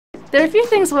There are a few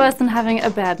things worse than having a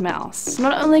bad mouse.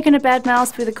 Not only can a bad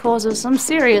mouse be the cause of some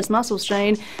serious muscle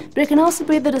strain, but it can also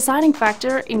be the deciding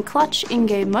factor in clutch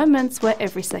in-game moments where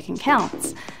every second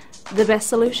counts. The best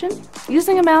solution?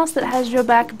 Using a mouse that has your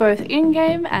back both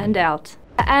in-game and out.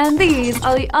 And these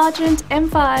are the Argent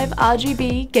M5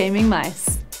 RGB gaming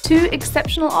mice. Two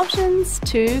exceptional options,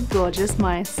 two gorgeous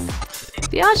mice.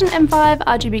 The Argent M5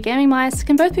 RGB gaming mice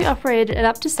can both be operated at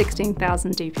up to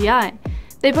 16,000 DPI.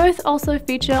 They both also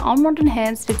feature onboard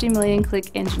enhanced 50 million click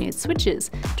engineered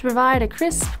switches to provide a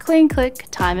crisp, clean click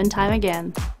time and time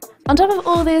again. On top of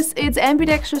all this, its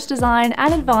ambidextrous design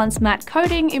and advanced matte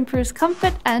coating improves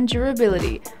comfort and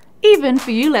durability, even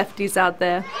for you lefties out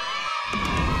there.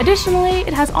 Additionally,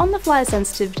 it has on-the-fly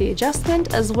sensitivity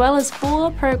adjustment as well as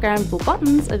 4 programmable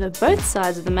buttons over both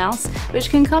sides of the mouse, which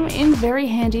can come in very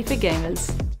handy for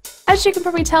gamers. As you can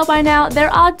probably tell by now, there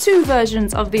are 2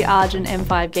 versions of the Argent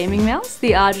M5 gaming mouse,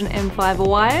 the Argent M5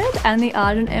 wired and the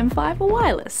Argent M5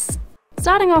 wireless.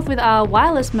 Starting off with our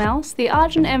wireless mouse, the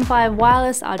Argent M5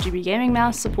 wireless RGB gaming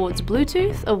mouse supports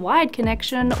Bluetooth, a wired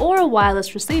connection, or a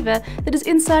wireless receiver that is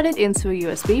inserted into a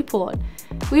USB port.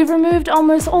 We've removed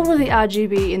almost all of the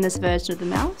RGB in this version of the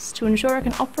mouse to ensure it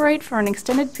can operate for an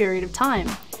extended period of time.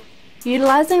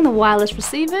 Utilising the wireless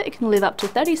receiver, it can live up to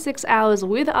 36 hours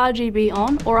with RGB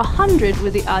on or 100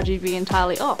 with the RGB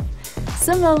entirely off.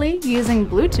 Similarly, using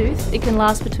Bluetooth, it can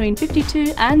last between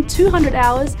 52 and 200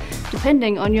 hours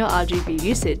depending on your RGB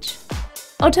usage.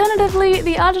 Alternatively,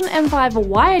 the Argent M5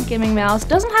 wired gaming mouse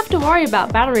doesn't have to worry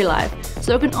about battery life,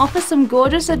 so it can offer some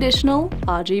gorgeous additional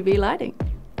RGB lighting.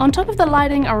 On top of the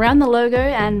lighting around the logo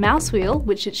and mouse wheel,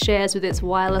 which it shares with its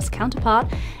wireless counterpart,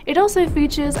 it also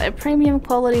features a premium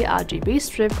quality RGB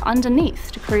strip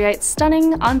underneath to create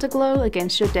stunning underglow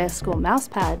against your desk or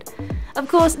mousepad. Of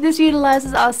course, this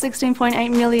utilises our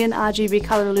 16.8 million RGB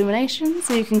colour illumination,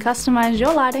 so you can customise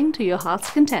your lighting to your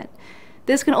heart's content.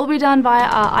 This can all be done via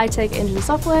our iTech engine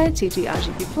software, TT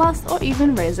RGB+, or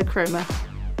even Razer Chroma.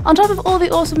 On top of all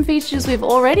the awesome features we've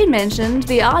already mentioned,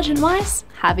 the Argent mice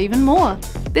have even more.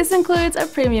 This includes a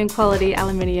premium quality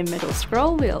aluminium metal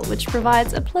scroll wheel, which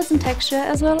provides a pleasant texture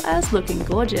as well as looking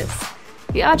gorgeous.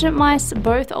 The Argent mice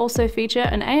both also feature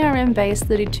an ARM-based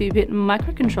 32-bit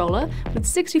microcontroller with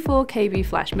 64 KB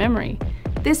flash memory.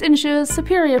 This ensures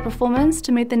superior performance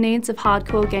to meet the needs of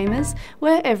hardcore gamers,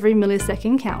 where every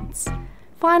millisecond counts.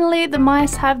 Finally, the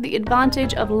mice have the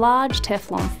advantage of large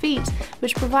Teflon feet,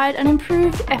 which provide an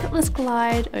improved effortless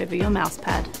glide over your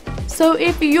mousepad. So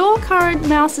if your current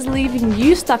mouse is leaving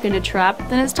you stuck in a trap,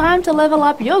 then it's time to level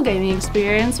up your gaming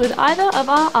experience with either of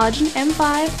our Argent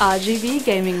M5 RGB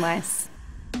gaming mice.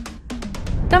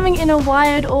 Coming in a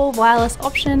wired or wireless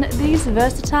option, these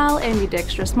versatile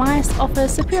ambidextrous mice offer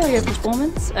superior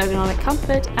performance, ergonomic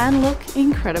comfort, and look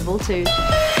incredible too.